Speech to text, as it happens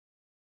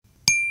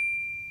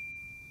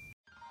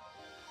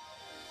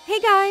Hey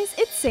guys,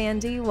 it's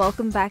Sandy.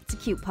 Welcome back to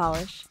Cute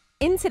Polish.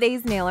 In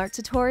today's nail art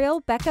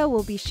tutorial, Becca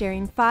will be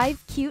sharing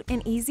 5 cute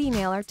and easy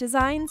nail art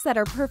designs that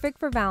are perfect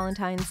for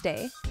Valentine's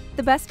Day.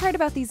 The best part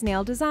about these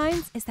nail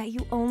designs is that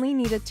you only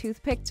need a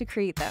toothpick to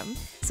create them,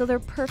 so they're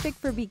perfect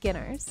for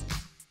beginners.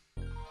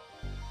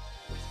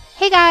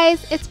 Hey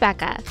guys, it's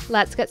Becca.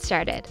 Let's get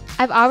started.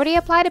 I've already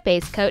applied a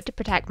base coat to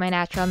protect my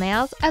natural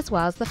nails as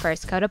well as the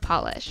first coat of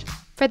polish.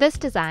 For this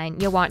design,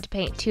 you'll want to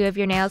paint 2 of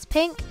your nails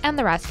pink and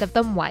the rest of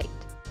them white.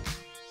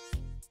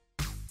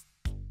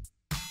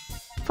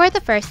 For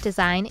the first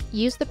design,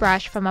 use the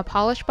brush from a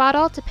polish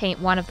bottle to paint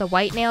one of the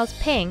white nails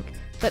pink,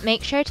 but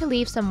make sure to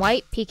leave some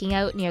white peeking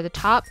out near the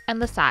top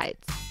and the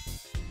sides.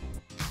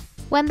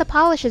 When the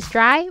polish is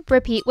dry,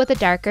 repeat with a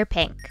darker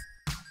pink.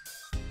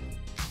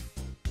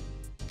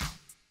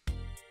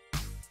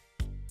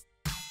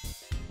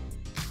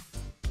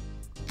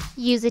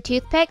 Use a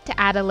toothpick to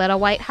add a little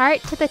white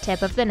heart to the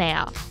tip of the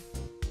nail.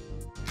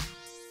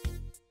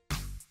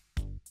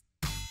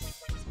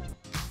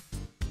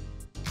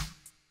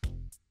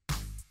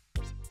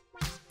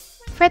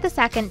 For the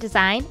second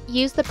design,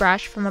 use the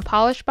brush from a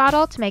polish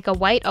bottle to make a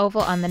white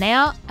oval on the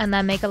nail and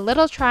then make a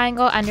little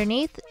triangle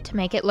underneath to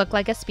make it look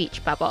like a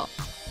speech bubble.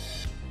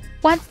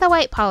 Once the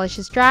white polish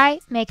is dry,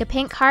 make a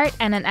pink heart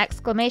and an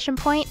exclamation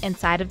point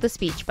inside of the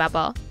speech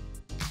bubble.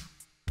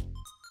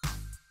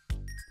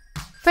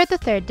 For the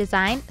third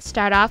design,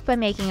 start off by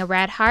making a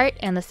red heart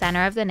in the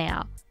center of the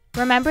nail.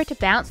 Remember to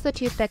bounce the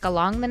toothpick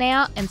along the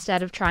nail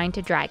instead of trying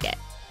to drag it.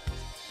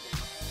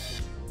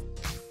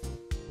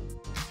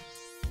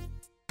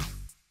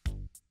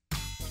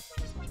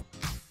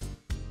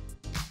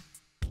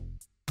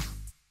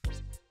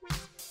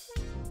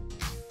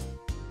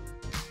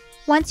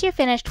 Once you're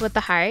finished with the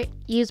heart,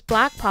 use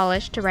black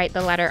polish to write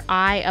the letter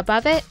I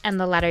above it and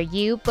the letter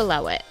U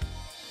below it.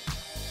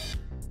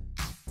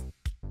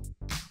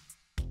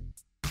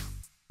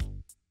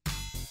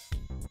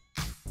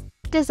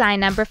 Design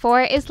number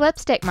 4 is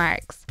lipstick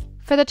marks.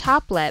 For the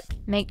top lip,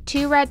 make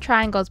 2 red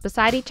triangles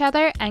beside each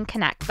other and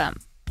connect them.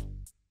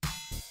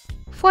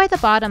 For the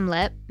bottom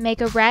lip,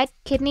 make a red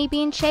kidney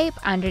bean shape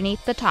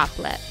underneath the top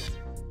lip.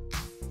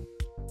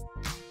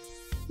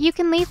 You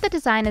can leave the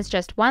design as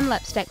just 1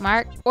 lipstick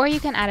mark, or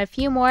you can add a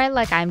few more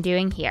like I'm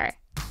doing here.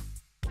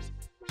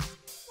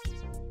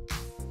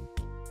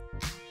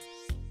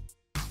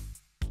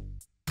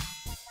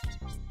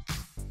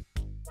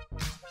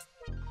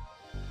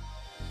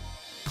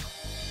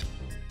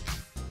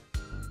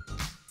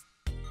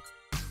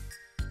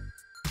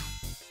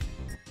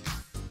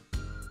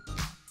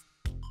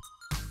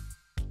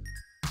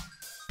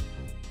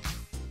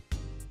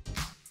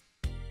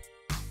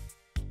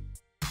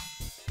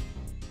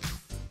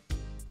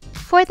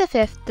 For the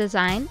 5th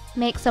design,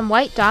 make some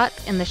white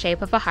dots in the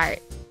shape of a heart.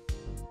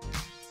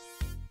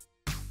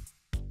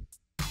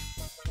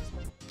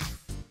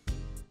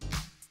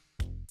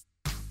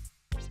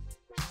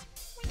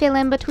 Fill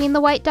in between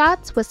the white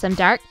dots with some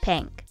dark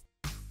pink.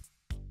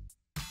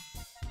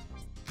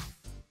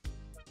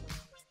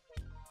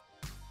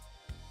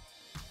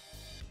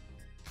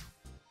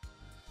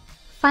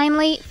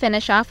 Finally,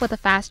 finish off with a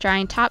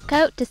fast-drying top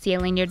coat to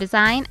seal in your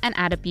design and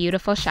add a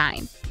beautiful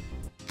shine.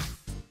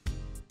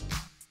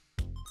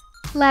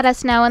 Let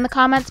us know in the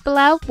comments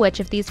below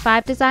which of these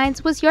 5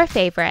 designs was your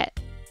favorite.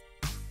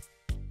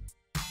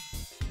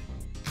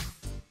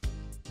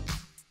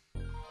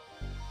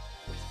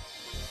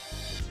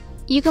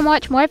 You can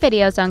watch more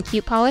videos on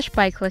Cute Polish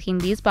by clicking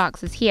these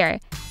boxes here.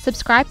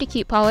 Subscribe to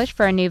Cute Polish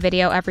for a new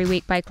video every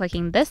week by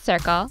clicking this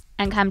circle,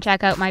 and come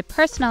check out my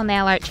personal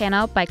nail art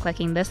channel by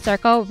clicking this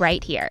circle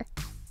right here.